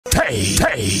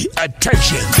Pay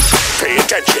attention. Pay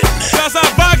attention. Shouts out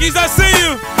Boggies, I see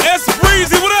you. S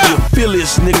Breezy, what up? You feel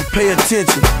this, nigga, pay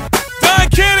attention. Don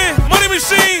Cannon, Money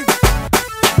Machine.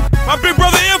 My big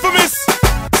brother Infamous.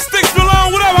 Sticks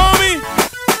Malone, what up, homie?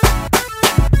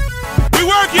 We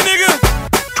working, nigga.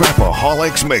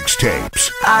 Trapaholics mixtapes.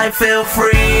 I feel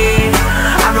free.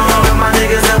 I'm no longer my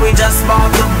niggas and we just bought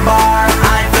the bar.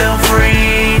 I feel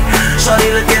free.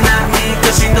 Shorty looking at me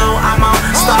cause she know I'm a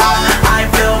star. I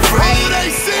feel free.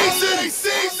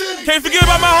 Can't forget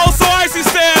about my whole So Icy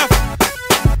staff.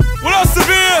 What up,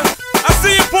 Severe? I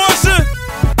see you, Portia.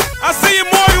 I see you,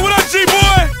 Morgan. What up,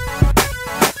 G-Boy?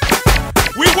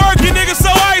 We working, nigga, So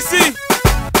Icy.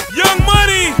 Young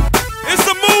Money. It's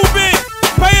a movement.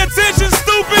 Pay attention,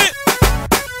 stupid.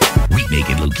 We make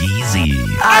it look easy.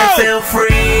 I feel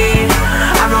free.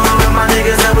 I'm no longer my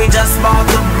niggas and we just bought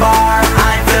the bar.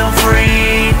 I feel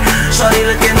free. Shorty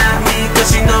looking at me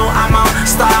cause she know I'm a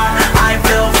star. I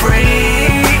feel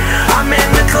free. I'm in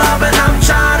the club and I'm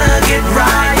trying to get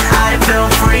right. I feel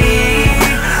free.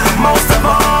 Most of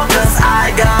all cause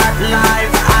I got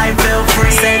life. I feel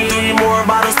free. Send 3 more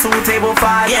bottles to table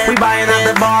 5. We buying at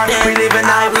the bar. We living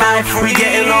out life. We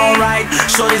getting alright.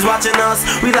 Shorty's watching us.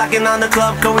 We locking on the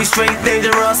club cause we straight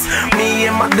dangerous. Me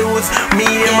and my dudes. Me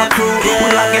and my crew. We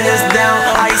locking this down.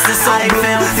 Ice is so blue.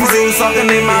 These dudes talking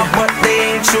their mouth but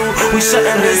they ain't true. We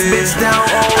shutting this bitch down.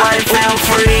 Oh, I feel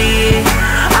free.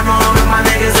 I'm no longer my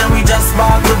niggas and we just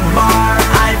bought the bar.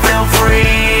 I feel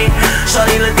free.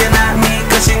 Shorty looking at me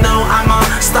cause she know I'm a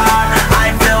star. I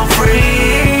feel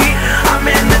free. I'm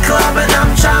in the club and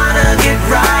I'm trying to get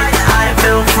right. I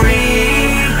feel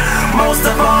free. Most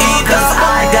of all cause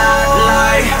I got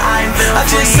life. I feel free. I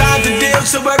just signed the deal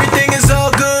so everything is all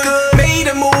good. Made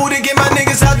a move to get my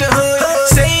niggas out the hood.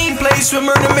 Same place where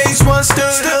Murder Mace once stood.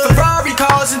 Ferrari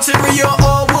cars, interior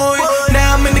all wood.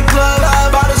 Now I'm in the club,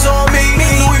 bottles on me.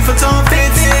 Louis Vuitton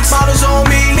fits, bottles on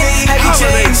me. Heavy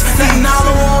chains, nothing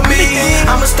hollow on me.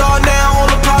 I'm a star now, all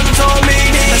the problems on me.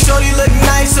 Now shorty look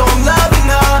nice, so I'm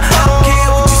loving her. I don't care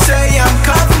what you say, I'm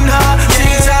covering her. She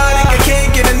is hot, I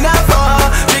can't get enough of her.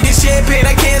 Drinking champagne,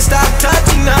 I can't stop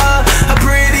touching her. Her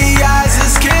pretty eyes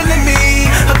is killing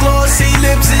me. Her glossy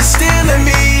lips is stealing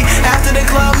me. After the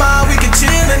club, we can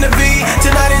chill in the V.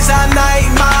 Tonight is our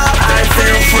night, I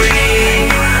feel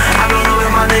free. I'm no longer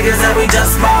my niggas and we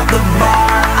just bought the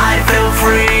bar. I feel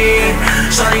free.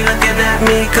 Shorty looking at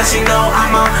me cause she know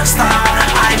I'm a star.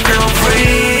 I feel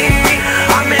free.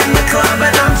 I'm in the club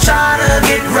and I'm trying to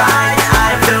get right.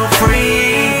 I feel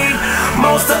free.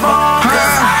 Most of all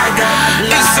cause I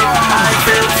got life. I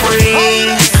feel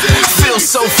free. Feel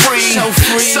so free,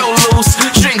 so loose,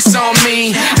 drinks on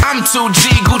me. I'm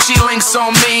 2G, Gucci links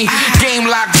on me. Game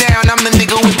locked down, I'm the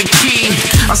nigga with the key.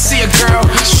 I see a girl,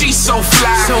 she's so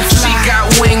fly. She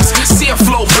got wings, see her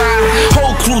float by.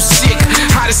 Whole crew sick,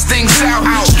 hottest things out.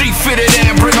 Street fitted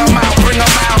in, bring them out, bring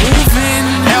them out.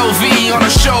 LV on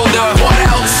her shoulder. What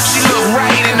else? She look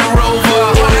right in the Rover.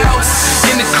 What else?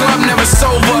 In the club, never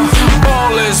sober.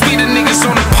 Ballers, we the niggas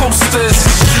on the posters.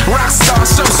 Rockstar,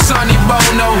 so Sonny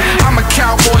Bono. I'm a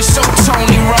cowboy, so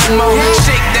Tony Romo.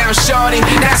 Shake down, shorty,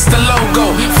 that's the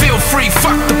logo. Feel free,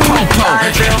 fuck the po-po.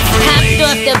 Hopped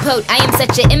off the boat, I am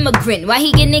such an immigrant. Why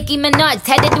he get Nicki Minaj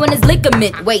tatted on his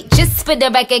ligament? Wait, just for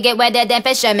the record, get wetter than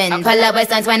fishermen. Pull up with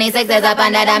some 26s up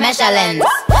under the Michelin.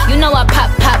 You know I pop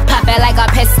it like a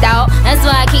pistol. That's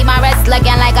why I keep my wrist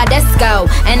looking like a disco.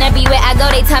 And everywhere I go,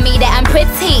 they tell me that I'm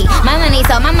pretty. My money,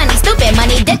 so my money stupid,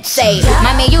 money ditchy.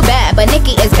 Mommy, you bad, but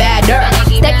Nicki is badder.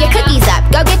 Step your cookies up,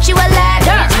 go get you a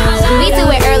ladder. We do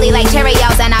it early like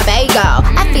Cheerios and a bagel.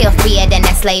 I feel freer than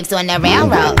the slaves on the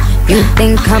railroad. You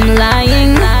think I'm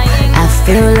lying? I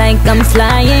feel like I'm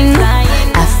flying.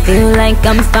 I feel like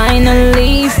I'm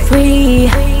finally free.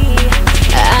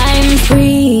 I'm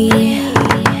free.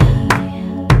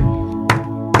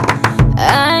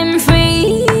 I'm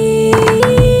free.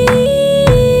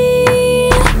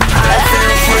 I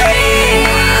feel free.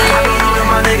 I'm no longer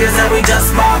my niggas and we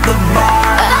just bought the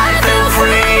bar. I feel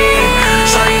free.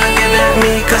 Shorty looking at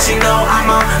me cause she know I'm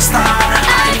a star.